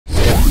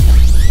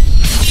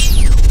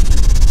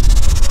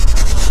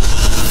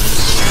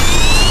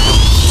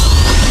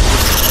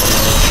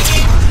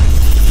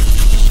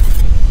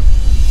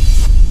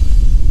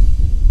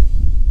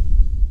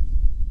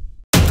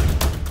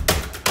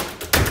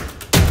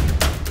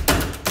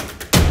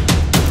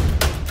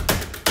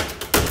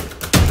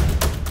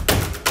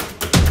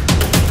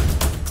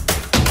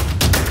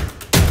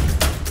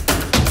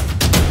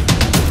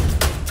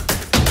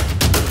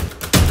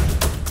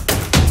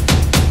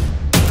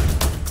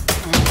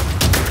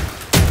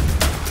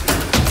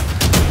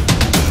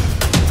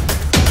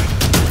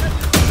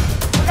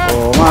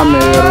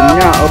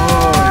niya.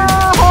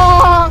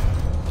 Oh.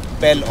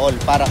 Bell all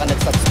para ka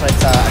nag-subscribe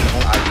sa ano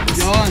kong ads.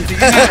 Yun,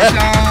 sige na,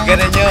 isang...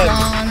 Ganun yun.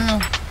 Ano.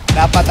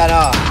 Dapat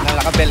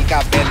naka-bell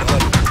ka, bell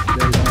all.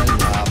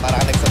 Para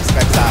ka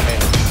nag-subscribe sa akin.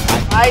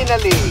 At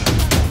finally,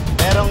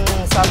 merong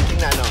something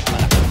na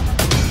malaki.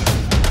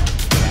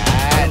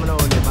 Yan. Paano mo na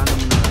uli?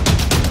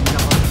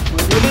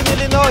 Uli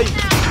ni Linoy!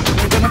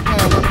 Ganap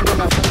na,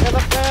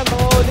 Ganap na yan,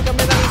 mahuli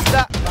kami ng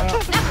isda.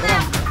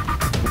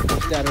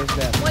 Who's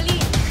that?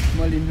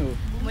 Muling who?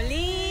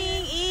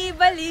 Muling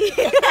ibalik.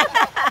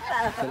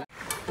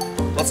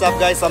 What's up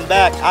guys, I'm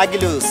back.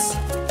 Agilus.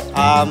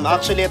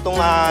 Actually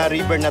itong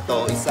river na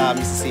to is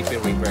Mississippi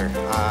River.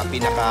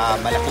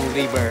 Pinakamalaking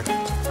river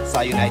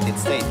sa United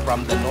States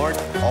from the north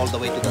all the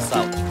way to the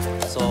south.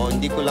 So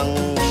hindi ko lang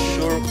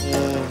sure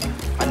kung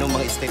anong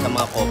mga state ang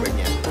mga cover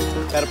niya.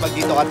 Pero pag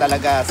dito ka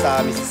talaga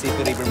sa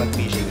Mississippi River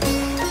mag-fishing,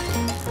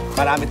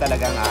 marami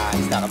talagang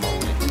isda ka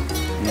mahuli.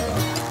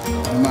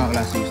 Ang mga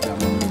klaseng isda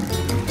mo?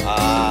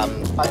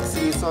 Pag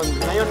season,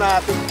 ngayon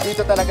natin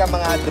dito talaga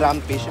mga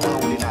drumfish yung mga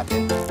huli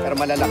natin. Pero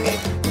malalaki.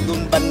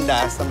 Doon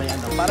banda sa may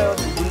para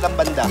doon lang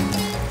banda.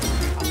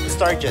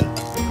 Sturgeon,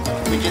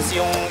 which is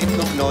yung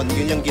itlog noon,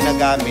 yun yung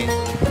ginagamit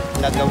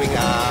na gawing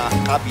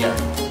caviar.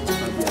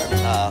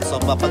 So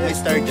pag may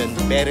sturgeon,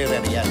 very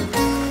rare yan.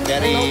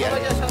 Very...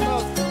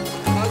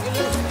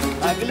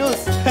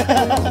 Agilus!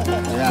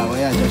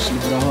 Waya, Josh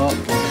Libro ho.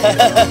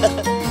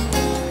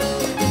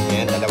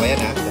 Yan, dalawa yan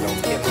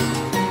dalawang kilo.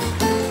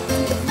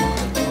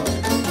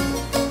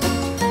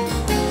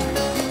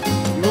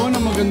 Yun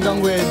ang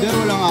magandang weather,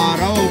 walang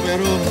araw,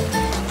 pero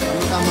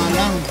tama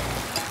lang.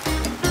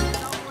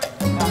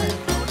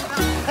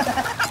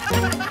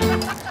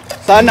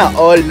 Sana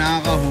all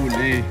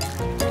nakakahuli.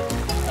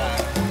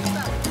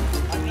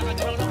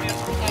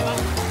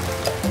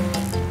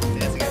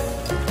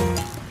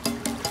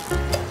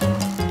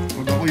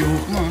 Huwag ako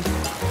yuhok mo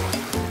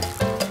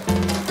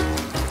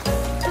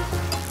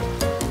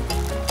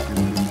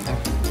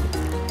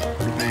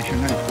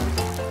Professional.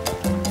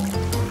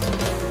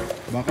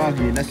 Baka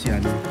gilas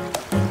yan.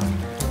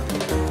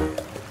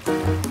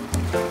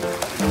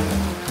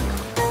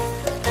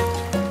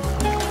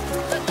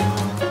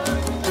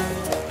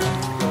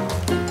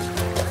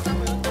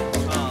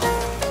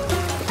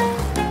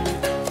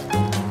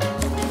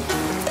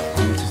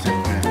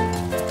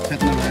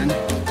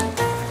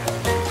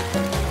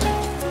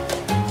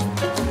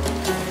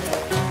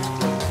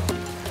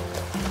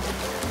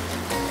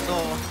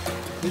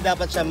 Hindi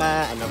dapat siya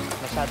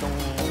masyadong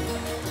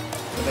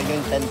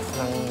yung tense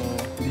ng...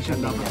 Hindi siya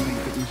dapat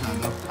mahigpit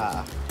masyado.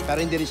 Pero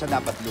hindi rin siya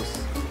dapat loose.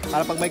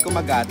 Para pag may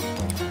kumagat,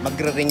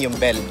 magre-ring yung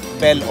bell.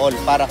 Bell all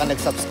para ka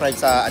nag-subscribe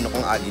sa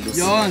kong Agilus.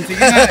 Yun, sige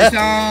na,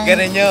 isang...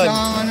 Ganun yun.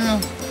 Isang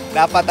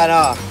Dapat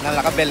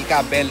naka-bell ka,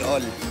 bell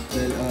all.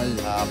 Bell all.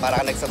 Para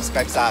ka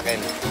nag-subscribe sa akin,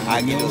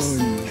 Agilus.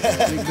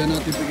 Click the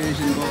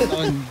notification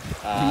button.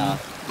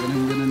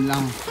 Ganun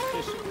lang.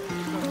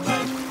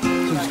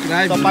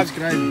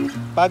 Subscribe.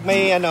 Pag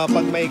may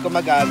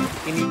kumagat,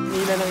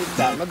 inila ng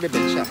isda,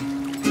 magbe-bell siya.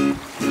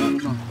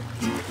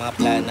 Mga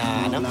plan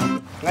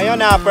Ngayon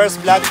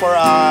first vlog for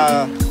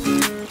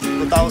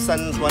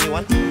 2021.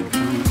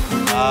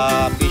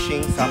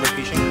 Fishing, summer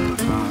fishing.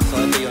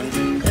 So ito yun,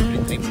 every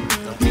trip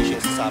ng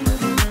fishing sa summer.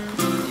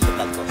 Dito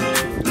vlog ko.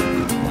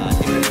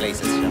 Different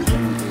places siya.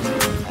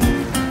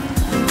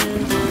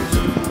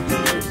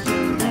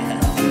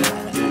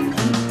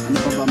 Ano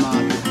pa ba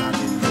mga trip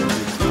natin?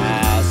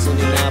 Soon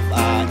enough,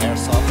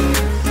 airsoft.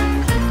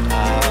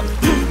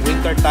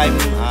 Winter time,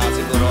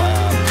 siguro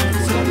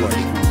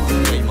snowboarding.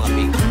 So yung mga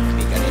big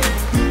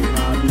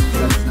Big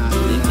plans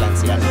natin. big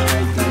plans yan.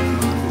 Skydive,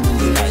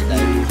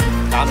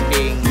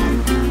 camping.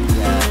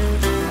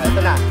 Yeah.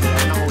 Ito na,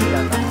 meron ng huli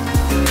yata.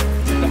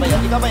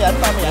 Ikaw ba yan?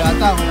 Tama yan?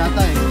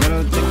 Yata eh. Pero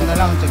check na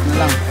lang.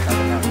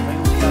 May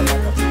huli yata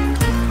ito.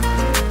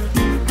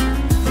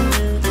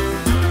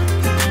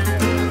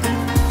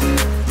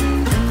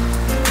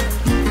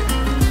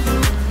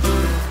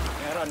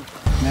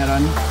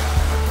 Meron?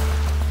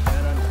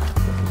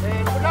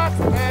 Bulat!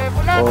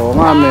 Oo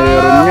nga,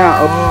 meron nga.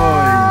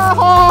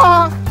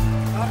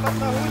 Apat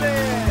na huli!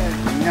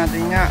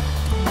 Tingnan.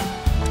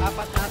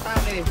 Apat na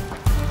atake.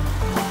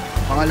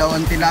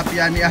 Pangalawang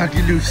tilapia ni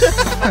Agilus.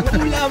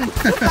 Pangulam!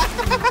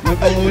 May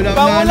pangulam na.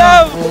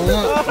 Pangulam!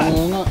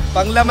 Oo nga.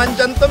 Panglaman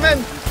dyan to, men!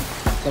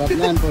 Sarap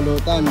yan,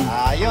 pulutan.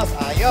 Ayos!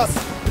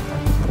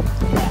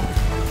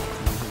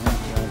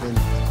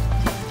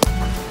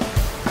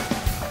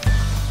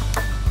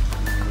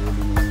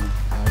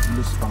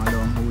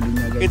 Pangalawang huli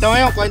niya guys. Ito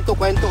ngayon, kwento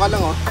ka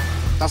lang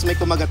tapos may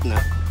kumagat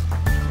na.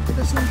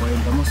 Tapos ng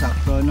kwento mo,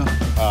 sakto no?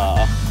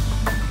 Oo.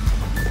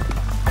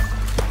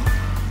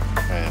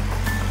 Ayan.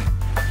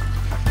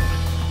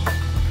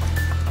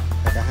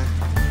 Teka ha.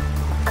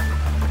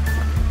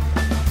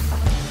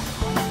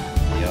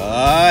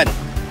 Yun!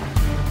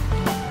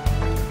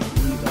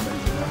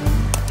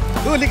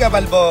 Huli ka,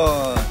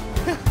 Balbon!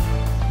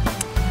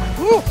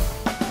 Oo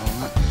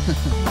nga.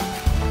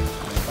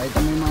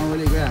 Pakita mo yung mga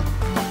huli ko ya.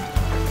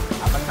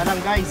 Apat pa lang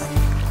guys.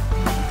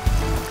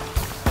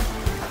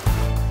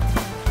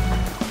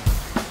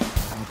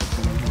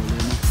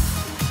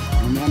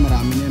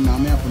 dami na yun.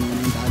 Mamaya puno na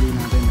yung tali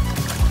natin.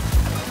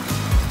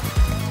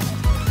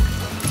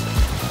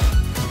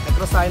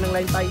 Nag-cross tayo ng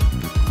line tayo.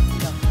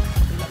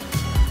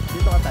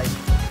 Dito ka tayo.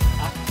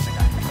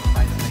 Nag-cross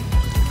tayo ng line.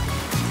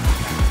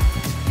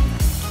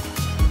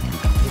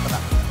 Dito ka.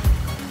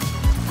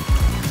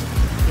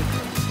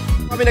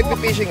 Kami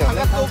nagpipishing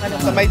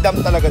sa may dam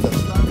talaga doon.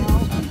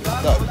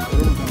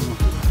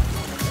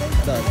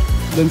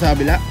 Doon sa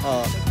kabila?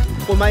 Oo.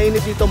 Kung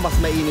mainit dito, mas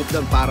mainit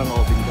doon. Parang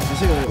open doon.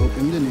 Kasi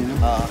open doon eh. No?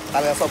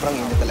 Talaga sobrang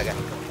init talaga.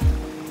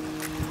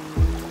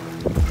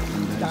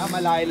 Tsaka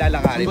malayo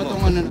lalakarin Saan ba mo.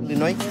 tong ano?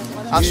 Illinois?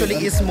 Actually,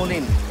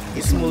 Ismoulin.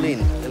 Ismoulin,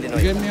 Illinois.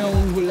 Bigyan mo yung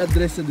full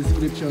address sa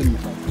description.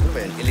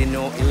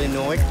 Illiniwek.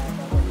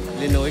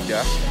 Illiniwek,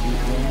 ah.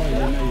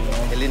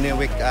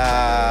 Illiniwek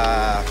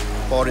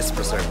Forest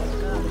Preserve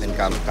and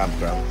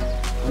Campground.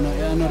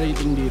 Ano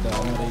rating dito?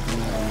 Ano rating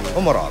na?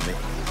 Marami.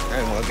 Ay,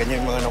 mga ganyan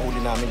yung mga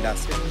nahuli namin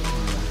last year.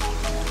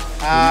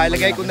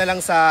 Ilagay ko na lang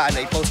sa,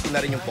 i-post ko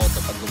na rin yung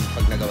photo pag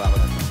nagawa ko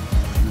na ito.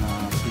 Na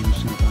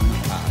finish na tama.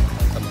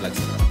 Sa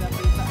vlogs na.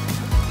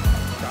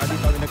 Saka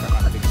dito kami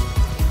nagkakabig.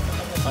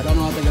 Paano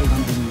matagal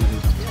kang pinili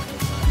rito?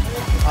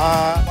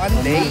 One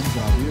day,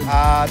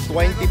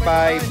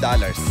 $25.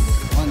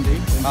 One day?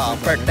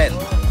 Per tent.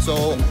 So,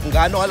 kung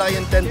gaano kalaki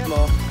yung tent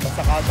mo,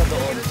 basta kasa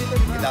doon,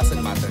 it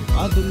doesn't matter.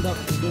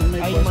 Doon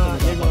may pwesto na ba?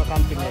 Yung mga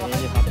camping na yun,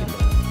 yung camping.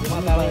 Yung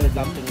mga tao na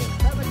camping yun.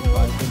 $25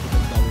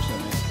 na yun.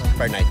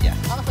 Per night, yeah.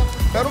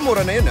 Pero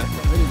mura na yun, ah.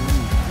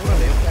 Mura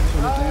na yun.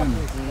 Sulit na yun.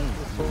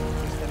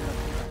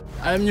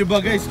 Alam nyo ba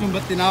guys kung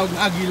ba't tinawag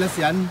na agilas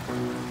yan?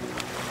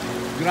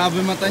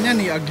 Grabe mata niyan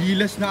eh,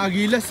 agilas na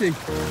agilas eh.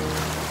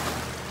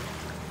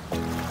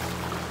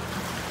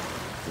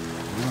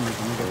 May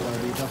tumagal pa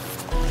dito.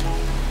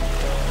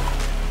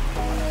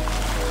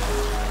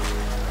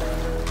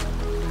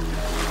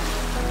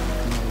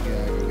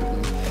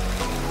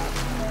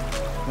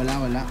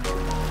 Wala.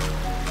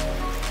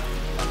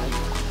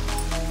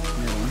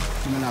 Meron?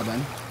 Sumalaban?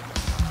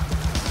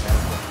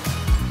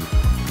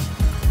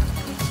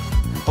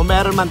 Kung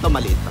meron man to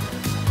maliit pa.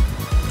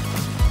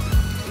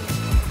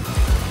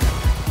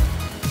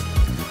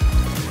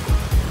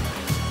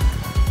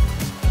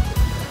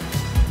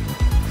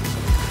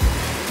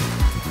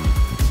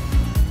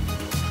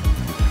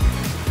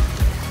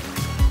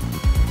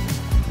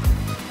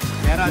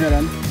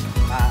 Meron?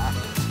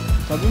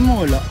 Sabi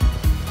mo wala.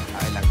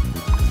 Okay lang.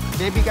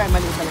 Baby ka,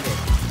 maliit talaga eh.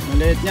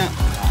 Maliit niya.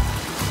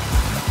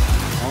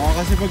 Oo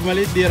kasi pag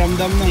maliit di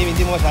ramdam na.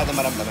 Hindi mo masyado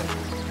maramdaman.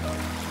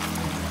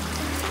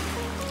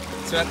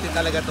 Swerte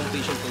talaga tong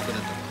fishing tubo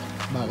na to.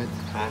 Bakit?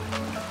 Ha?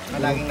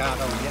 Malaging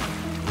nakakawin yan.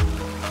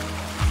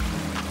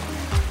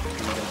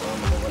 Hindi ka pa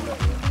makawala.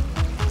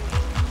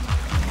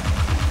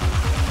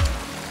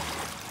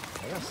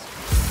 Ayos.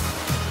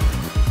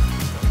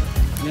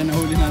 Yan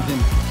nahuli natin.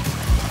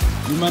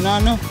 Lima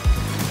na no?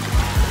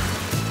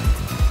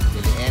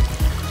 Liliit.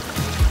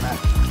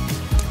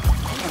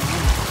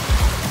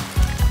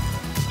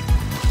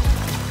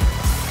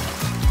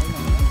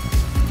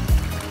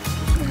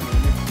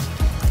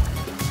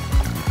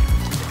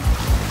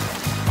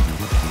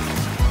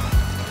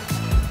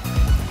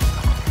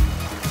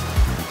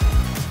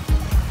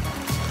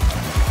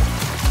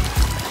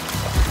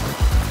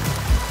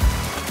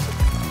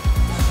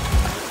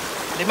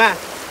 Lima.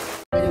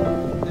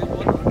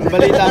 Ang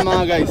balita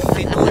mga guys.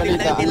 Ang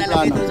balita, ang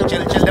plano.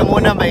 Chill na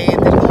muna, mainit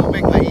yung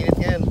tubig, mainit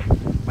ngayon.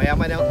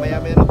 Mayaman na konti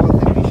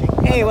fishing.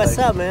 Hey, what's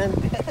up, man?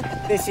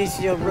 This is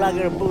your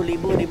vlogger Bully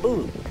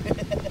Boo.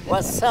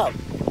 What's up?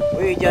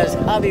 We're just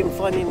having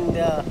fun in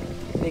the,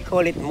 they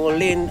call it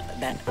Moulin,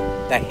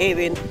 the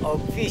haven of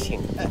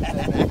fishing.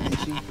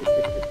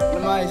 Ano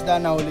mga isda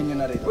na huli nyo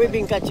na rito? We've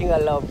been catching a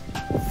lot of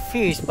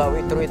fish, but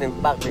we throw them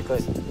back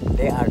because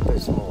they are too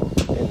small.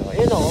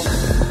 You know,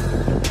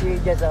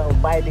 we're just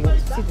abiding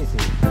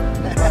citizens.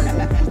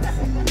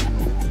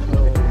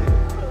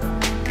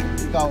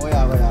 Ikaw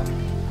kuya.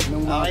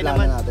 Anong mga Okay plano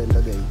naman. natin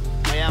today?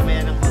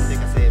 Maya ng konti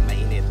kasi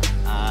mainit.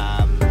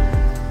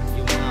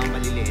 Yung mga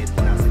maliliit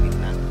nasa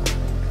gitna.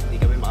 Hindi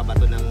kami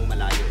makabato ng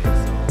malayo eh.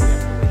 So, we have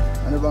to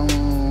wait. Ano bang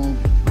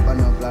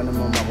plano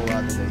mo makuha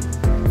today?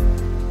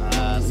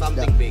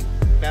 Something big.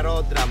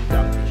 Pero drum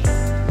fish.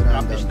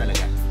 Drum fish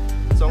talaga.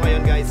 So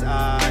ngayon guys,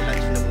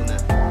 lunch na muna.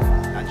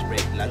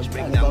 Lunch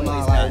break Ano na ba muna mga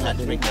isda. kakain Lunch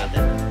natin? break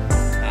natin.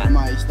 Ang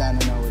mga isda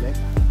na nahuli?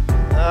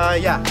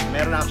 Yeah,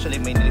 meron actually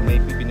may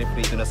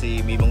pipiniprito na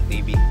si Mimong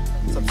TV.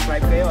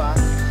 Subscribe kayo ha.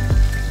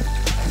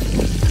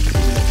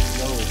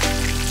 Go!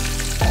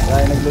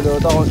 Kaya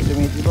nagluluto ako sa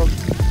tumitibog.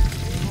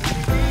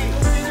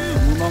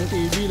 Mimang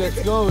TV, let's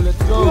go!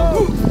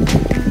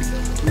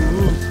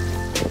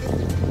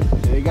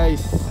 Okay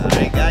guys.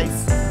 Alright guys,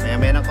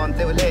 maya ng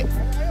konti uli.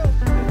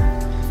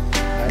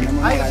 Kain na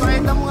muna. Ay, kain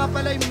pakita na. mo nga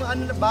pala yung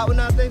baon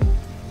natin.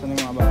 Saan yung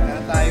mga baka?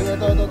 Meron tayong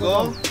munggo.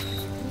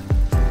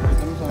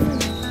 Ito mo sa amin.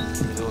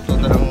 Niluto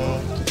na ng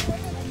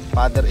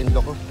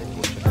father-in-law ko.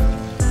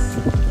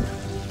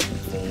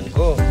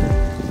 Munggo.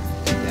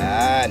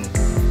 Yan.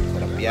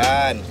 Sarap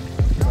yan.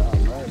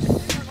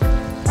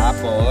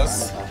 Tapos,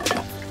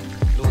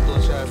 luto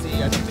siya si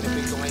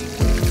piniprito ngayong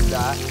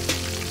isda.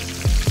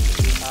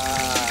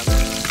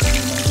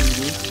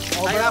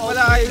 Kaya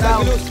pala kayo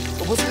Agilus.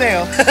 Ubus na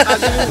yun.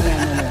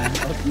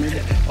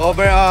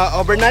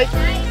 Overnight?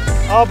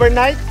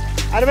 Overnight?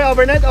 Ano ba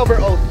overnight?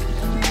 Over-oat?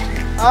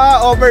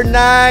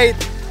 Overnight!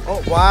 Oh,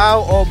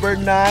 wow,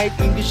 overnight.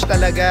 English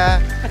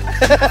talaga.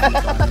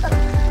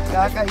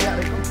 Kakaya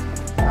ito.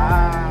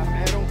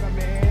 Meron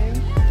kaming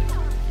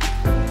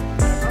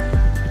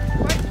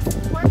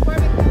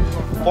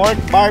pork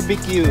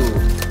barbecue.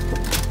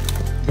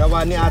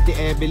 Gawa ni Ate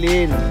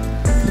Evelyn.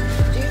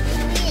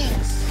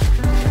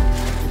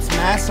 It's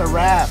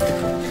masarap.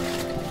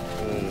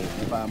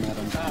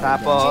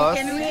 Tapos,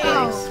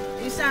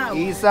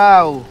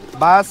 isaw,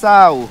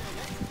 basaw.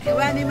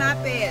 Ewan ni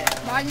Mapel.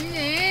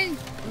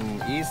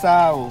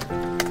 Isaw.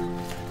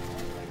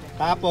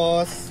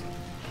 Tapos,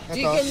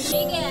 ito,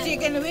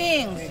 Chicken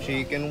wings.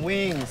 chicken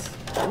wings.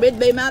 With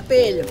by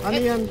Mapel. Ano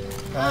yan?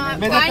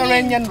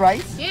 Mediterranean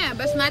rice? Yeah,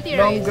 basmati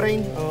Long rice.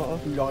 grain. Oo.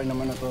 Laki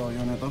naman na to.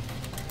 Yun na to.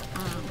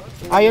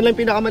 Yan lang yung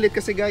pinakamalit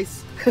kasi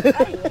guys.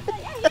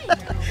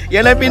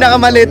 Yan lang yung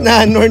pinakamalit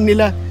na norn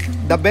nila.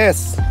 The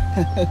best.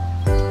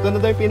 Doon na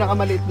daw yung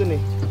pinakamalit dun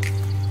eh.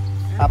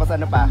 Tapos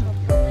ano pa?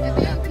 Ito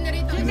yung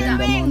pinarito isda.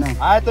 Muna.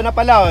 Ito na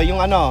pala oh, yung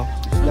ano.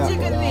 Isda,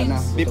 Chicken wala wings.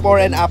 na. Before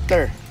and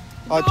after.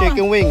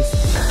 Chicken wings.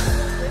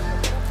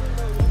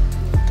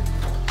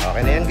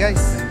 Okay na yan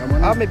guys.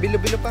 May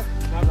bilo-bilo pa.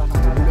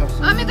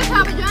 May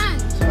kasama dyan.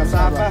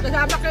 Kasama.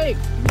 Kasama cake.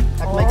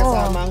 At may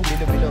kasamang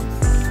bilo-bilo.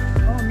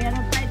 Oh,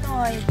 meron pa ito.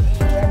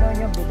 Ano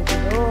yung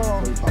bilo-bilo.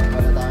 Pulpak pa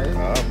na tayo.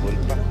 Full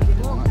pa.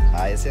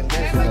 Ayos yan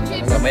guys.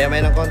 So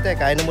maya-maya ng konti.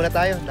 Kain na muna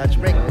tayo. Lunch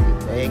break.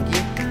 Thank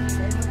you.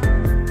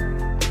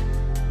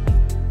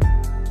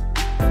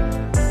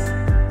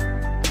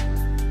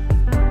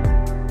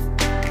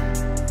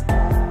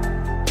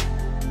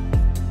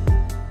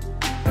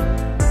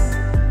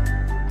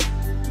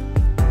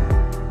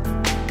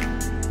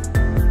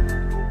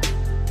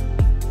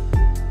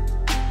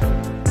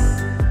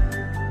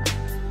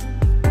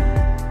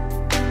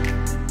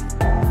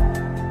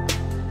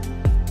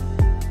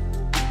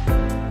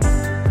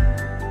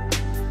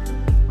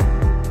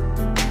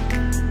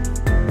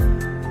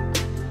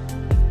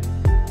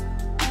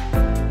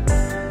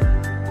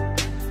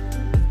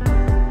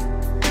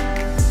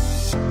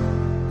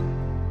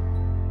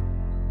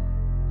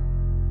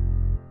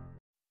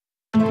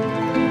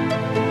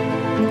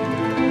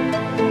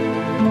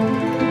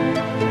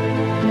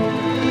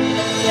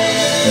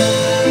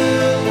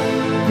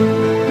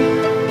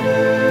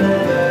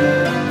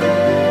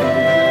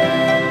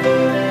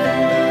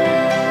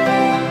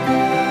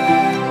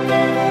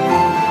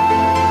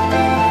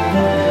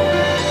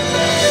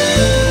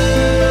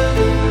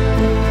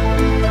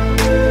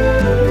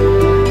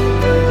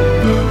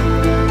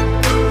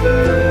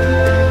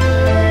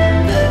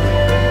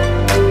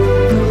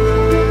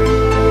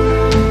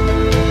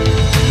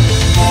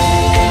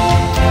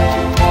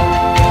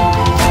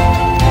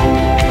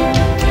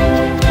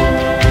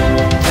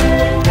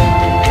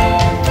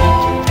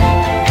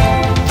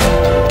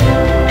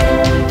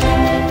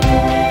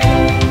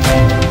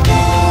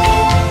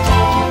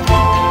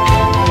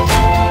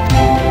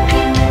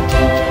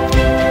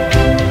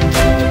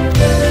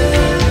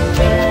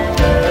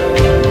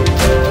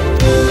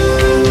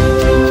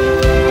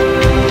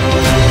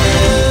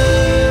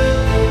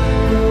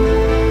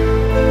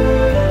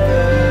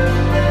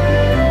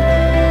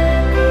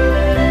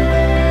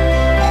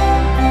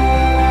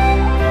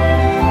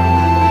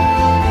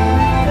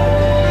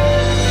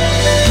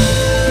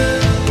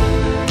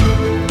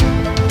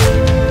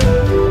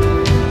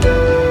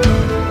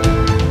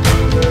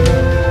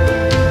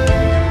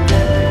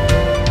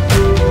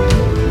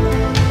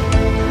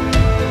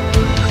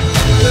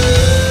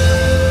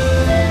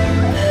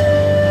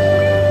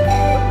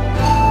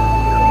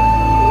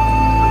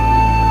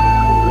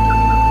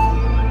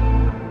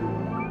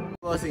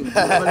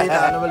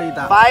 Ano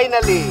balita?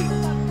 Finally,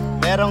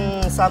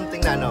 merong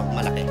something na ano,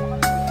 malaki.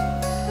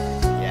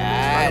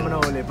 Yan.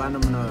 Paano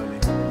mo nahuli?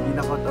 Hindi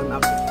na caught on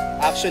up.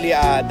 Actually,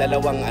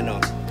 dalawang ano,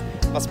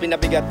 mas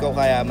pinabigat ko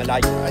kaya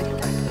malayo. Ay,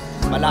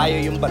 malayo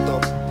yung bato.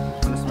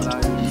 Mas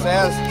malayo.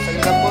 Sir,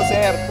 saglit lang po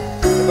sir.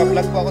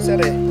 Nagpa-vlog po ako sir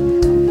eh.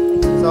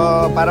 So,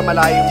 para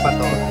malayo yung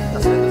bato,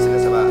 tapos nandun sila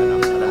sa ano,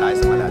 malalayo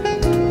sa malalim.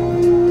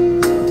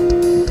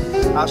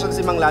 Actually,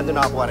 si Mang Lando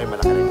nakakuha rin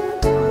malaki rin.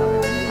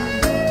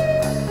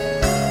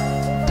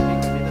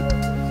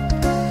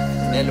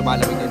 Hindi,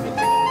 lumalamig din.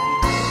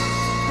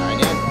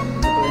 Ayan yan.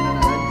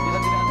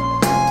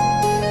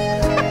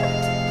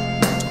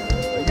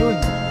 Ayun.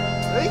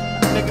 Ay,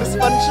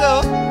 nag-respond siya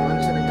oh. Ano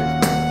siya nag-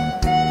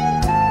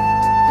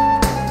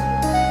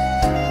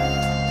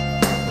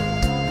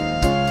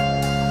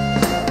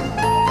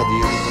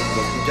 Kadiri ko,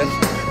 vlog ko dyan.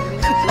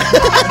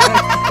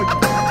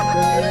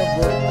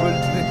 Gold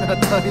na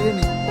tayo yan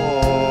eh.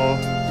 Oo.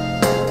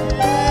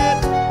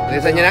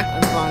 Nalisan niya na?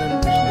 Ano pangalan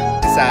ng fish na yun?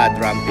 Sa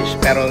drumfish.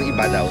 Pero ang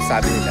iba daw,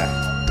 sabi nila,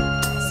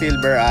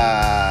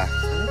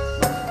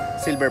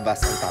 silver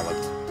bass ang tawag.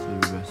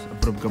 Sige guys,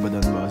 approve ka ba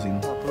doon ba kasing?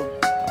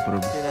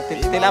 Approve.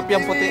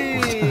 Tilapyang puti.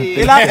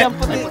 Tilapyang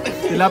puti.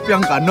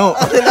 Tilapyang kano.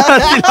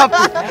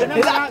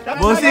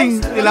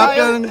 Bossing,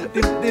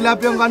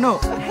 tilapyang kano.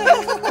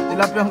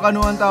 Tilapyang kano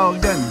ang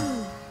tawag dyan.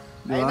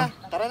 Di ba?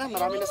 Tara na,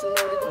 marami na sila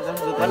dito.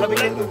 Malamig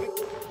na ito.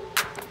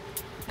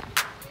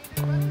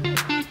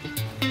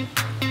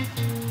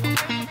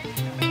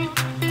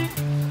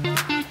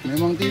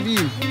 Memang TV.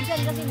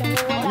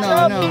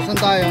 Ano? Saan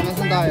tayo?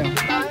 Nasaan tayo?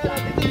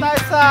 Dito tayo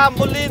sa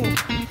Mulin.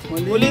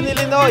 Mulin,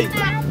 Illinois.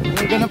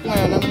 Anong ganap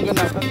ngayon?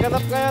 Ang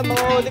ganap ngayon,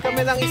 manguhuli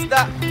kami ng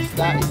isda.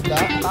 Isda?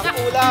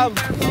 Pang-ulam.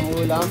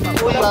 Pangulam?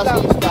 Ulam Klaseng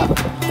lang. isda.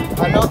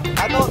 Ano?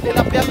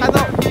 Tilapyang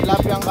kano.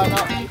 Tilapyang kano.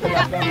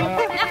 Tilapyang kano.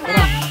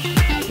 Tara.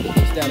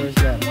 Star.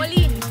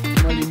 Molin.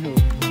 Malinho.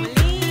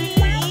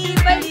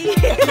 Bali.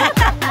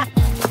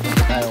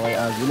 Tayo kay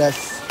Aguilas.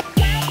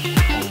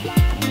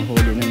 Ang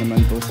huli na naman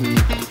to si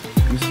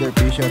Mr.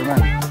 Fisherman.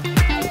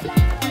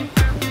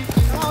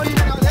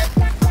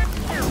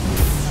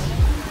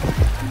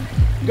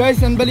 Guys,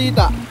 ang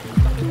balita.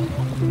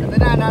 Ganda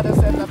na, another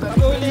set na.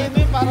 Huli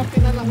mo parang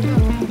pinalang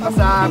na.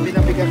 Sa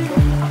binabigat ko.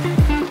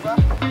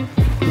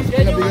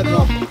 Binabigat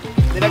mo?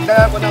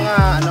 Dinagdagan ko ng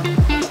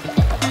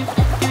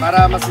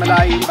para mas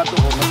malayo yung bato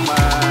ko, mas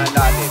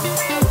malalim.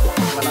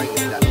 Mas malaking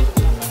isda.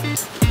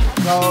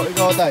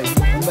 Ikaw tayo.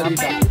 Ang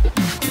balita.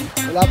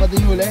 Wala pa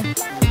din huli.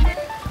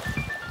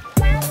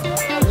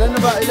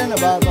 Ilan na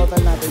ba?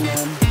 Total natin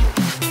yan.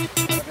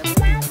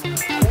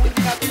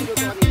 Hindi natin dito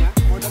kanina.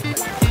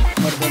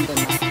 More than 10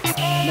 na.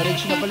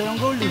 Na-reach na pala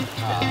yung goal eh.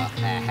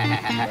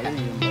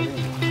 Galing.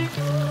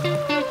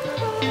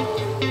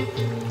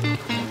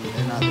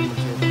 Hindi natin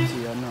mag-set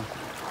si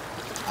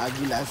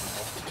Aguilas.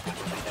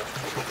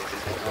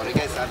 Sorry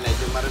guys,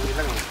 medyo marami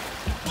lang.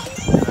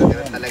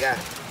 Ganun talaga.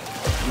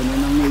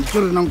 Ganun ang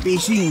nature ng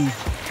fishing.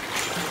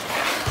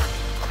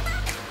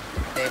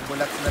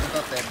 Tebulats lang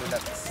to,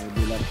 tebulats.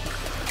 Bulat.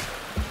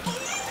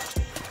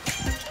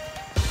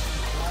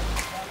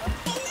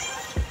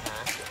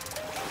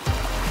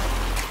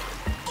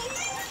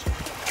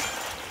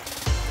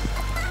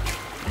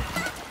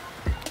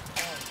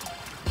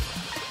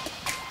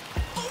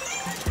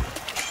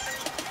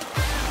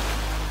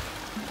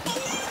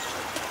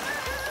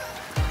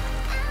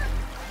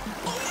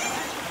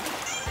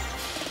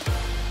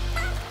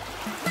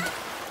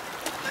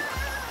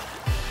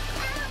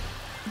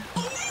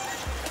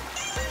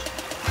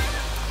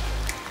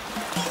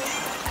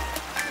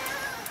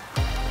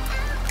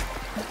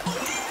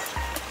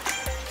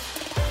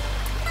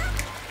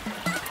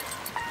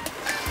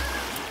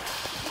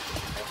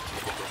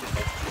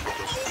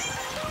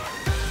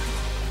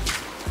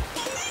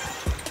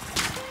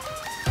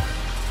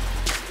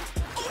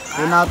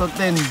 Out of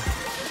 10.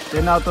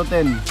 10 out of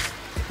 10.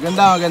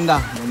 Ganda.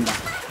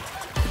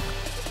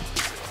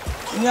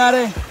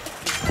 Nangyari.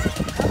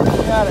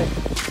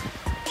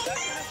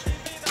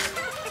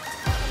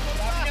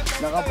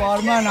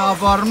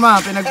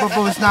 Nakaporma.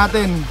 Pinagpo-post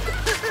natin.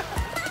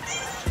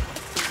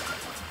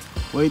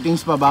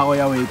 Waitings pa ba,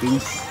 kuya?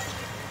 Waitings?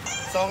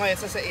 So ngayon,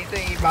 sa ito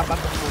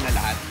ibabatok muna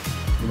lahat.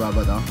 Diba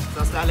ba to?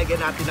 Tapos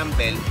lalagyan natin ng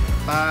bell.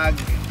 Pag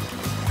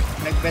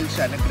nag-bell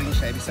siya, nag-ring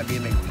siya, ibig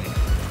sabihin may huli.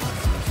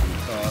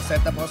 So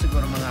set up ko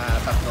siguro mga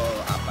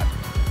 3-4.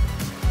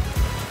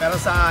 Pero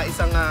sa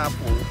isang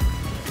pool,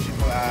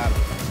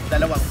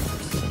 dalawang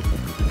hooks.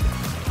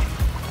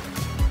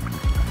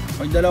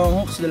 Pag dalawang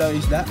hooks, dalawang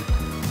isda?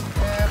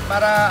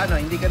 Para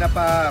hindi ka na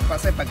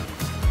kasi pag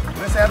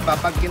reserva,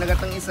 pag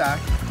kinagat ng isa,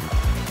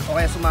 o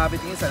kaya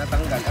sumabit yung isa,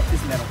 natanggal, at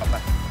least meron ka pa.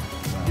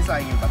 Hindi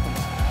sayang yung bato.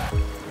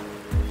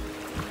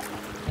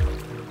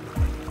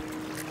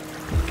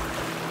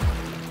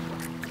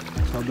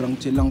 Sobrang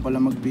chill lang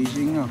pala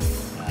mag-fishing, no?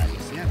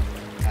 Ayos yan.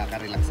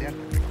 Nakaka-relax yan.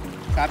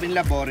 Sabi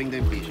nila boring daw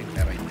yung fishing,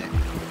 pero hindi.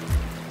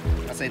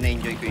 Kasi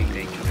na-enjoy ko yung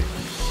nature.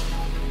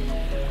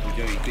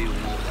 Enjoy ko yung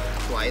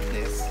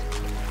quietness.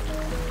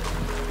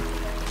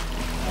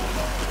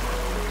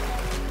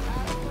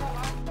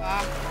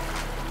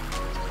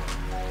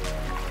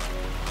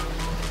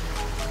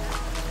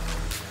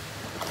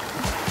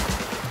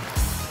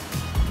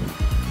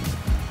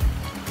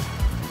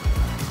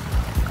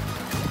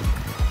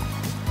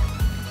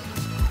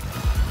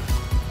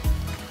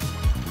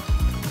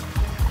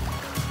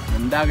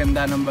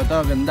 Ganda ng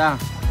bato, ganda.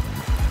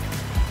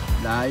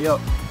 Layo.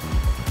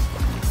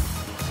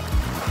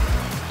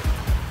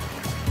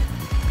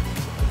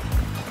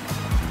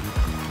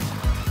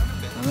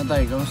 Ano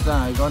tayo,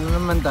 kamusta? Ikaw na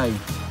naman tayo.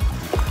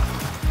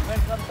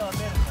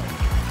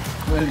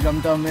 Welcome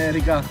to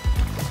America.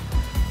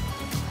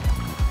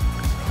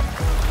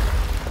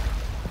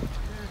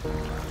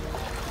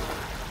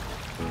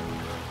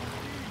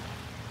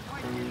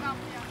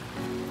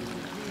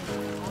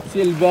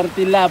 Silver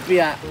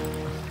tilapia.